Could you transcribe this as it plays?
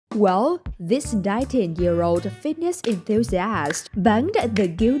Well, this 19-year-old fitness enthusiast banged the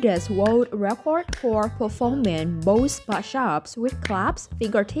Guinness World Record for performing both push-ups with claps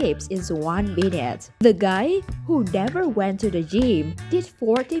fingertips in 1 minute. The guy, who never went to the gym, did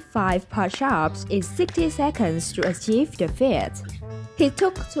 45 push-ups in 60 seconds to achieve the feat. He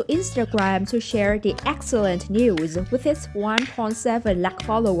took to Instagram to share the excellent news with his 1.7 lakh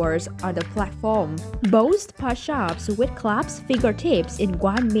followers on the platform. Both push-ups with claps fingertips in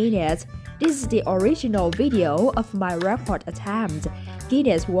 1 minute. This is the original video of my record attempt.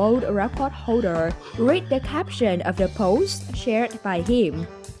 Guinness World Record holder. Read the caption of the post shared by him.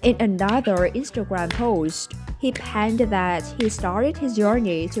 In another Instagram post, he penned that he started his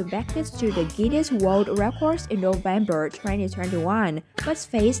journey to make it to the Guinness World Records in November 2021, but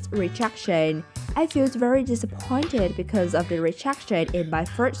faced rejection. I feel very disappointed because of the rejection in my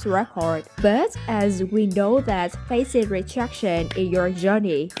first record. But as we know that facing rejection in your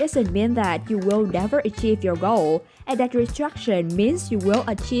journey doesn't mean that you will never achieve your goal, and that rejection means you will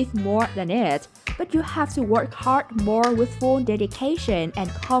achieve more than it. But you have to work hard more with full dedication and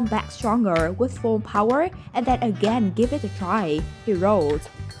come back stronger with full power and then again give it a try, he wrote.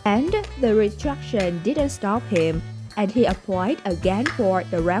 And the rejection didn't stop him, and he applied again for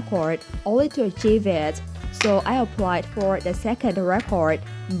the record, only to achieve it. So I applied for the second record,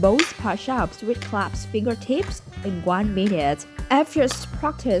 both push-ups with claps fingertips in 1 minute. I've just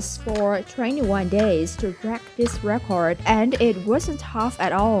practiced for 21 days to break this record, and it wasn't tough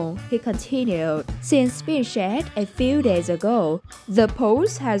at all, he continued. Since being shared a few days ago, the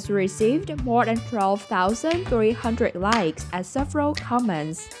post has received more than 12,300 likes and several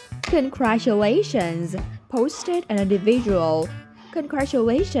comments. Congratulations, posted an individual.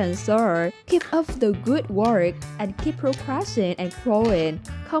 Congratulations, sir. Keep up the good work and keep progressing and growing,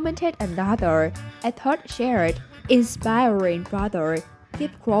 commented another. A third shared, inspiring brother.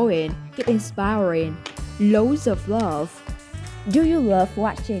 Keep growing, keep inspiring. Loads of love. Do you love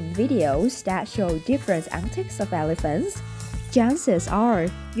watching videos that show different antics of elephants? Chances are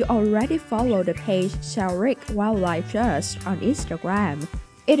you already follow the page Sharik Wildlife Trust on Instagram.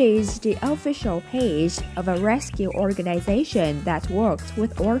 It is the official page of a rescue organization that works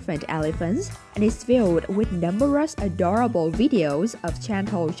with orphaned elephants and is filled with numerous adorable videos of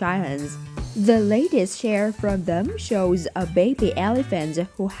gentle giants. The latest share from them shows a baby elephant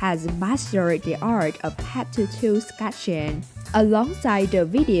who has mastered the art of head-to-toe sketching. Alongside the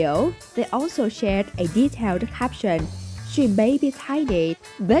video, they also shared a detailed caption. She may be tiny,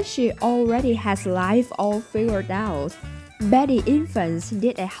 but she already has life all figured out. Baby infants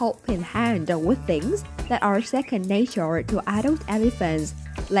need a helping hand with things that are second nature to adult elephants,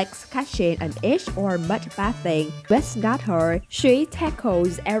 like sketching an itch or mud bathing. But not her. She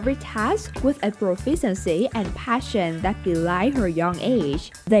tackles every task with a proficiency and passion that belie her young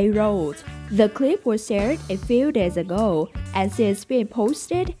age, they wrote. The clip was shared a few days ago, and since being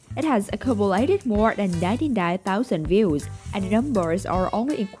posted, it has accumulated more than 99,000 views, and numbers are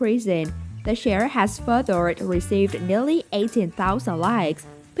only increasing. The share has further received nearly 18,000 likes.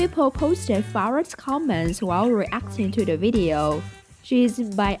 People posted various comments while reacting to the video. She's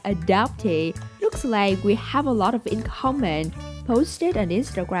my adoptee. Looks like we have a lot of in common, posted an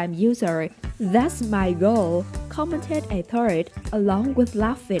Instagram user. That's my goal, commented a third, along with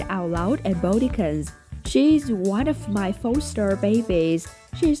laughing out loud emoticons. She's one of my foster babies.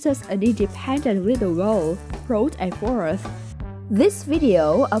 She's such an independent little girl, wrote a fourth. This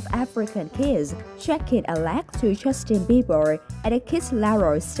video of African kids shaking a leg to Justin Bieber at a kids'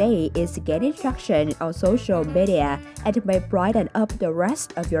 Laro stay is gaining traction on social media and may brighten up the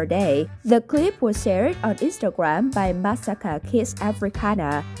rest of your day. The clip was shared on Instagram by Masaka Kids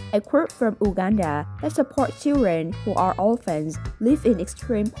Africana, a group from Uganda that supports children who are orphans, live in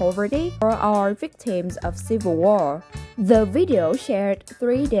extreme poverty, or are victims of civil war. The video shared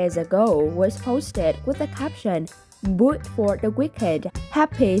 3 days ago was posted with the caption, "Boot for the weekend.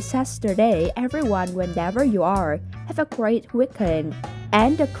 Happy Saturday, everyone, whenever you are. Have a great weekend."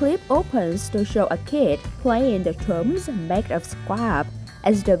 And the clip opens to show a kid playing the drums made of scrap.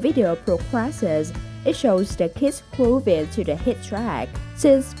 As the video progresses, it shows the kids grooving to the hit track.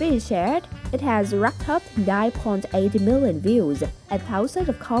 Since being shared, it has racked up 9.8 million views and thousands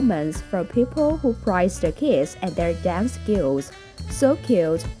of comments from people who praise the kids and their dance skills. So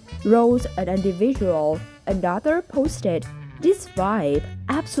cute, wrote an individual. Another posted, "This vibe,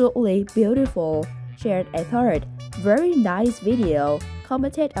 absolutely beautiful," shared a third. "Very nice video,"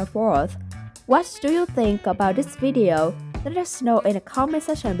 commented a fourth. What do you think about this video? Let us know in the comment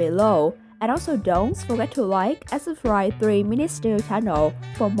section below. And also don't forget to like and subscribe 3 Minutes Still channel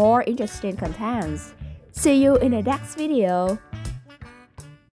for more interesting contents. See you in the next video.